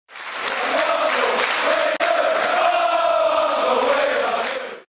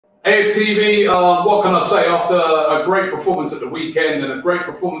AFTV, what can I say, after a great performance at the weekend and a great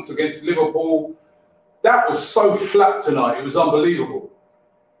performance against Liverpool, that was so flat tonight, it was unbelievable.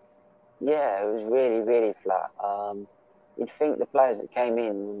 Yeah, it was really, really flat. You'd think the players that came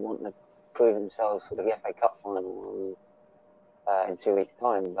in would want to prove themselves for the FA Cup final in 2 weeks'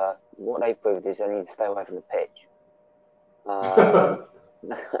 time, but what they proved is they need to stay away from the pitch.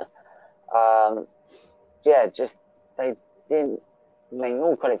 Yeah, just they didn't. I mean,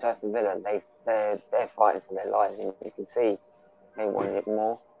 all credit to Aston Villa. They're fighting for their lives, and you can see they wanted it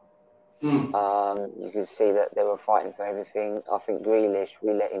more. You can see that they were fighting for everything. I think Grealish,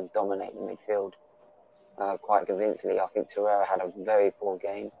 we let him dominate the midfield quite convincingly. I think Torreira had a very poor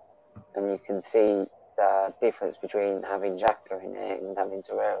game, and you can see the difference between having Xhaka in there and having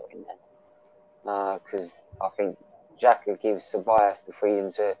Torreira in there. Because I think Xhaka gives Ceballos the freedom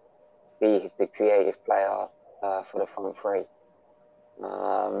to be the creative player for the front three.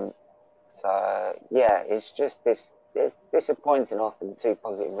 So yeah, it's just it's disappointing after the two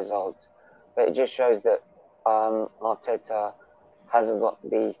positive results, but it just shows that Arteta hasn't got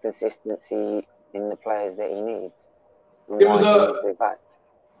the consistency in the players that he needs. There was a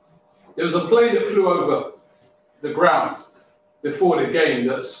play that flew over the ground before the game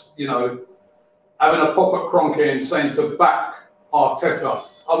that's, you know, having a pop at Kroenke and saying to back Arteta.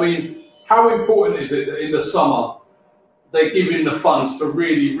 I mean, how important is it that in the summer they give him the funds to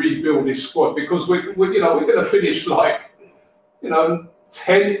really rebuild his squad? Because we're going to finish like,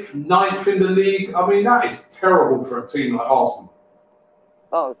 10th, 9th in the league. I mean, that is terrible for a team like Arsenal.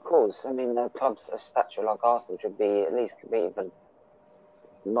 Oh, of course. I mean, clubs a stature like Arsenal should be at least competing for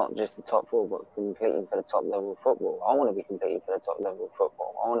not just the top four, but competing for the top level of football. I want to be competing for the top level of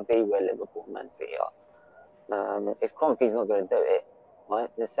football. I want to be where Liverpool and Man City are. If Kroenke's not going to do it, right,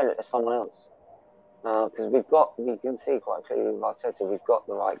 then sell it to someone else. Because we can see quite clearly with Arteta, we've got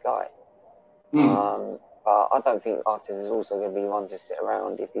the right guy. But I don't think Arteta is also going to be one to sit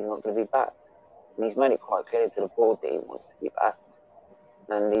around if he's not going to be backed. And he's made it quite clear to the board that he wants to be backed.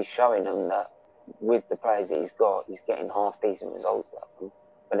 And he's showing them that with the players that he's got, he's getting half-decent results out of them.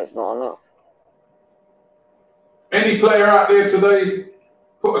 But it's not enough. Any player out there today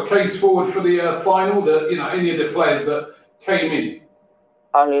put a case forward for the final? That any of the players that came in?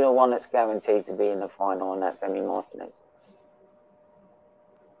 Only the one that's guaranteed to be in the final, and that's Emi Martinez.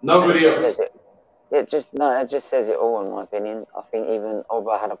 Nobody else. It just says it all, in my opinion. I think even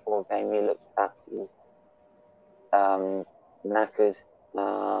Oba had a poor game. He looked absolutely knackered.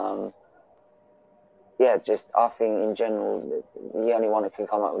 Yeah, I think in general, the only one that can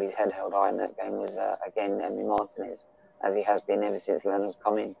come up with his head held high in that game was, again, Emi Martinez, as he has been ever since Lennon's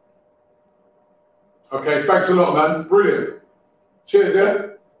come in. Okay, thanks a lot, man. Brilliant. Cheers, yeah?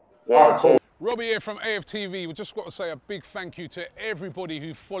 Yeah, right, cheers. Robbie here from AFTV. We've just got to say a big thank you to everybody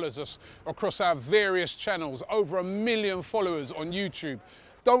who follows us across our various channels. Over 1 million followers on YouTube.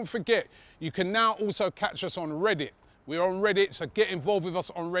 Don't forget, you can now also catch us on Reddit. We're on Reddit, so get involved with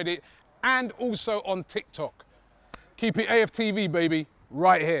us on Reddit and also on TikTok. Keep it AFTV, baby,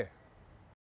 right here.